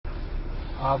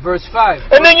Verse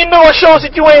 5. And then you know it shows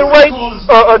that you ain't right,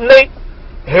 Nate.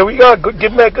 Here we go.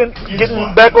 Getting back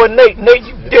on Nate. Nate,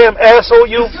 you damn asshole,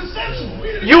 you.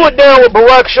 You were down with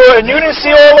Barak Shaw, and you didn't see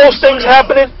all those things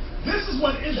happening.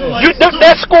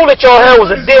 That school that y'all had was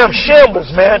a damn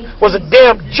shambles, man. Was a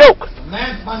damn joke.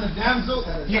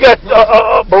 You got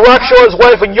Barak Shaw's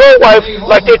wife and your wife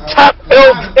like they're top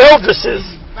eldresses.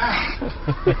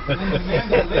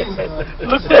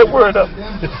 Look that word up.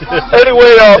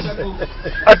 Anyway,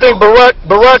 I think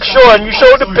Barak Shaw, and you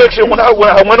showed the picture when I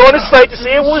went on the site to see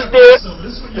if it was there,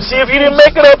 to see if you didn't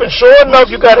make it up, and sure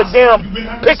enough, you got a damn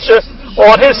picture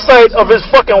on his site of his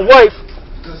fucking wife.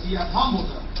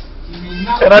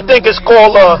 And I think it's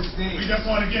called Ass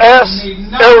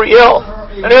Ariel.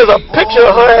 And there's a picture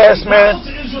of her ass, man,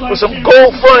 with some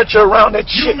gold furniture around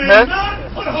that shit, man.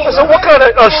 I said, what kind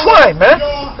of shrine, man?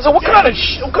 I said, what kind of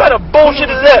bullshit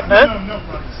is that, man?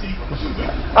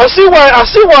 I see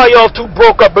why y'all two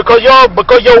broke up, because your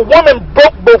woman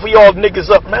broke both of y'all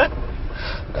niggas up, man.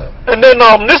 And then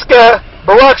this guy,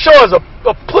 Barak Shaw, is a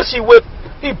pussy whip.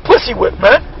 He pussy whip,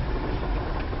 man.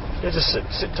 Yeah, just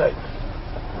sit tight.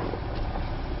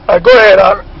 Go ahead,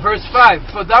 Verse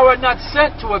 5. For thou art not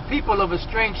sent to a people of a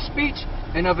strange speech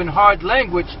and of an hard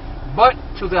language, but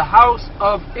to the house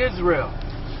of Israel.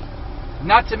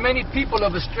 Not to many people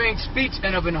of a strange speech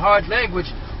and of an hard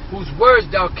language, whose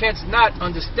words thou canst not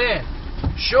understand.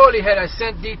 Surely had I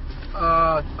sent thee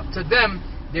to them,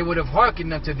 they would have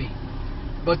hearkened unto thee.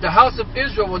 But the house of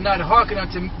Israel will not hearken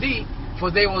unto thee,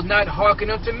 for they will not hearken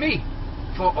unto me.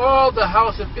 For all the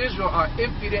house of Israel are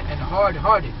impudent and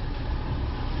hard-hearted.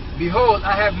 Behold,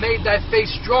 I have made thy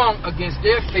face strong against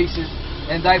their faces,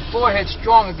 and thy forehead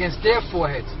strong against their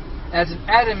foreheads. As an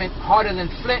adamant harder than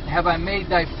flint have I made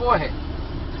thy forehead.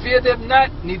 Fear them not,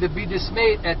 neither be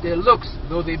dismayed at their looks,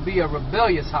 though they be a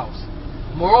rebellious house.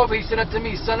 Moreover he said unto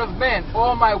me, Son of man,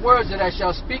 all my words that I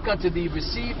shall speak unto thee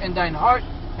receive in thine heart,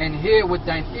 and hear with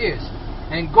thine ears.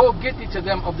 And go get thee to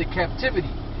them of the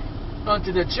captivity,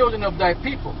 unto the children of thy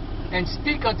people, and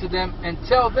speak unto them, and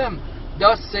tell them,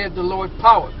 Thus saith the Lord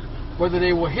power, whether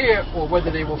they will hear or whether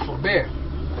they will forbear.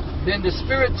 Then the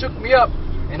Spirit took me up,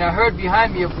 and I heard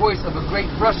behind me a voice of a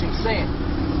great rushing, saying,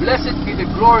 Blessed be the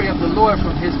glory of the Lord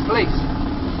from his place.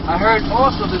 I heard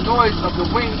also the noise of the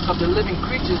wings of the living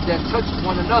creatures that touched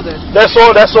one another. That's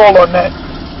all on that.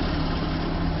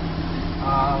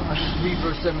 I should read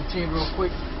verse 17 real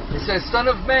quick. It says, Son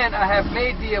of man, I have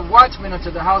made thee a watchman unto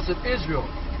the house of Israel.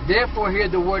 Therefore hear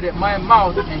the word at my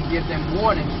mouth, and give them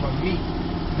warning from me.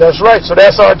 That's right. So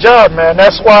that's our job, man.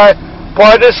 That's why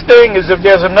part of this thing is if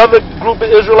there's another group of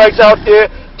Israelites out there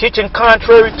teaching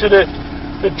contrary to the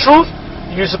truth,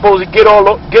 you're supposed to get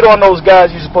on those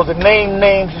guys. You're supposed to name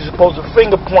names. You're supposed to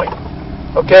finger point.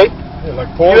 Okay? Yeah,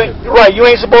 like Paul. Right. You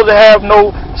ain't supposed to have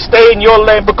no stay in your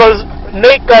lane, because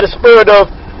Nate got a spirit of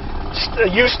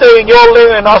you stay in your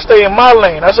lane and I'll stay in my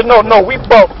lane. I said, no, we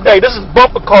bump. Hey, this is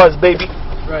bumper cars, baby.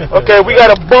 Right. Okay, we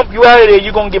got to bump you out of there.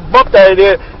 You're going to get bumped out of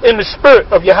there in the spirit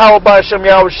of Yahweh Ba'ashem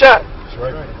Yahweh Shai. That's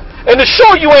right. And to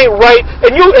show you ain't right,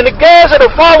 and the guys that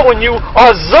are following you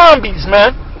are zombies,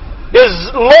 man. There's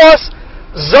lost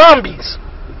zombies.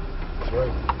 That's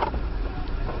right.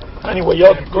 Anyway,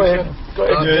 y'all go ahead.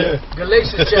 Yeah.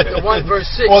 Galatians chapter 1 verse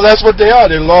 6. Well, that's what they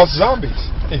are. They're lost zombies.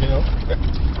 You know.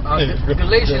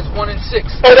 Galatians 1 and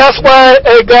 6. And that's why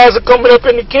guys are coming up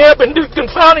in the camp and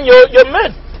confounding your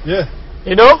men. Yeah.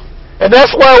 You know? And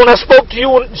that's why when I spoke to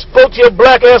your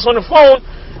black ass on the phone,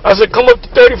 I said, come up to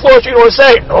 34th Street and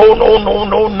say, no,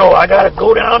 I got to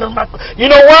go down in my... You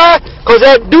know why? Because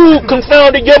that dude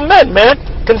confounded your men, man.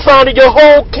 Confounded your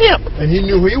whole camp. And he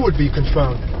knew he would be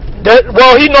confounded.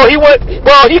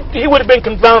 He would have been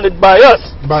confounded by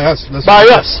us. By us.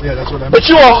 Yeah, that's what I mean. But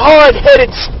you're a hard-headed,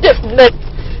 stiff-necked,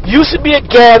 used to be a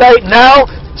Gadite, now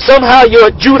somehow you're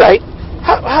a Judite.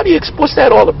 How do you... What's that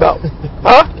all about?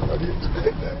 Huh? How do you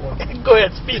explain that one? Go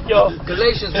ahead, speak, y'all.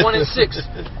 Galatians 1 and 6.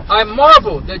 I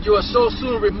marvel that you are so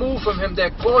soon removed from him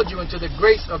that called you into the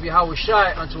grace of Yahweh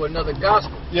Shai unto another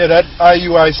gospel. Yeah, that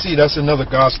IUIC, that's another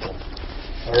gospel.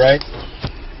 Alright?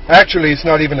 Actually, it's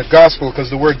not even a gospel, because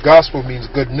the word gospel means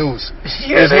good news.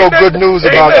 Yeah, there's no good news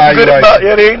about IUIC.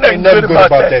 There ain't nothing good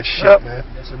about that shit, man.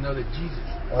 That's another Jesus.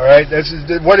 Alright?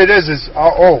 What it is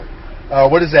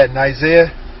what is that, in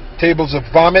Isaiah? Tables of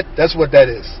vomit? That's what that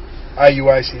is.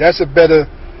 IUIC. That's a better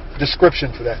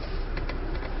description for that.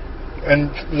 And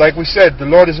like we said, the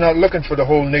Lord is not looking for the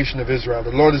whole nation of Israel.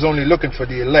 The Lord is only looking for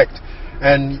the elect.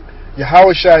 And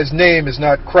Yahweh Shai's name is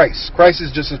not Christ. Christ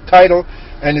is just a title,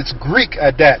 and it's Greek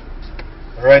at that.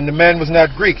 Alright, and the man was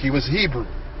not Greek, he was Hebrew.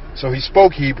 So he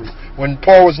spoke Hebrew. When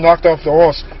Paul was knocked off the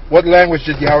horse, what language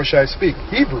did Yahweh Shai speak?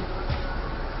 Hebrew.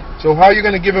 So how are you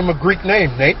going to give him a Greek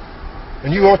name, Nate? And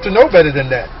you ought to know better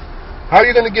than that. How are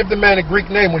you going to give the man a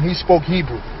Greek name when he spoke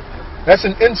Hebrew? That's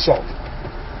an insult.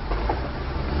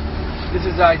 This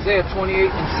is Isaiah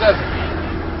 28 and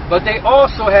 7. But they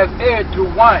also have erred through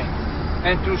wine,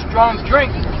 and through strong drink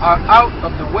are out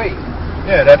of the way.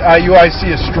 Yeah, that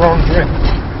IUIC is strong drink.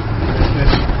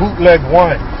 It's bootleg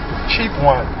wine, cheap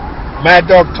wine. Mad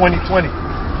Dog 2020,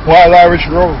 Wild Irish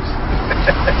Rose.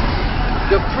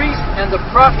 The priests and the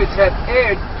prophets have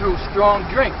erred through strong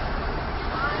drink.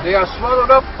 They are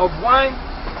swallowed up of wine.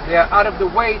 They are out of the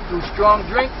way through strong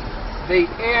drink. They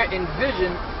err in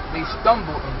vision. They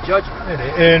stumble in judgment. Yeah,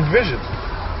 they err in vision.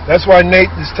 That's why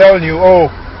Nate is telling you, oh,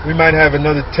 we might have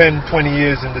another 10, 20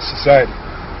 years in this society.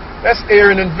 That's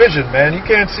erring in vision, man. You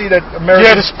can't see that America.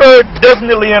 Yeah, the spirit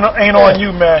definitely ain't on you,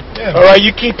 man. Yeah, all right,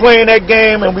 you keep playing that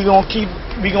game, and we gonna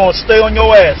stay on your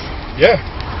ass. Yeah,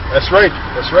 that's right.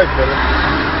 That's right, brother.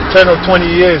 10 or 20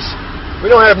 years. We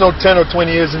don't have no 10 or 20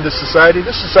 years in this society.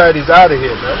 This society's out of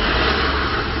here, man.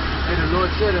 Yeah, the Lord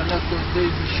said, unless those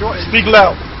days be shortened. Speak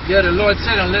loud. Yeah, the Lord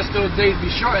said, unless those days be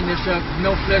shortened, there shall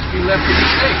no flesh be left to be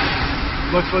saved.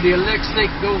 But for the elect's sake,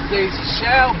 those days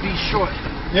shall be shortened.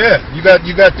 Yeah, you got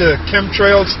the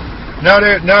chemtrails. Now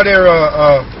they're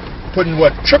putting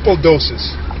what, triple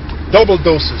doses, double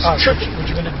doses. What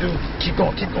you gonna do? Keep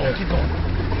going.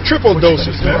 Triple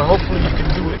doses, man. Hopefully you can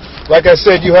do it. Like I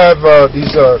said, you have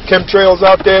these chemtrails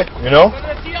out there, you know,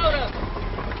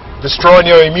 destroying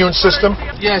your immune system.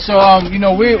 Yeah, so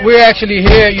we're actually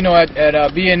here,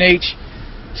 at B&H.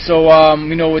 So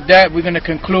with that, we're gonna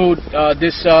conclude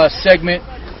this segment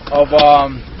of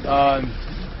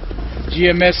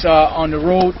GMS on the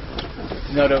road,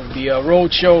 the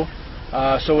road show.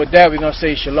 So with that, we're gonna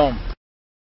say shalom.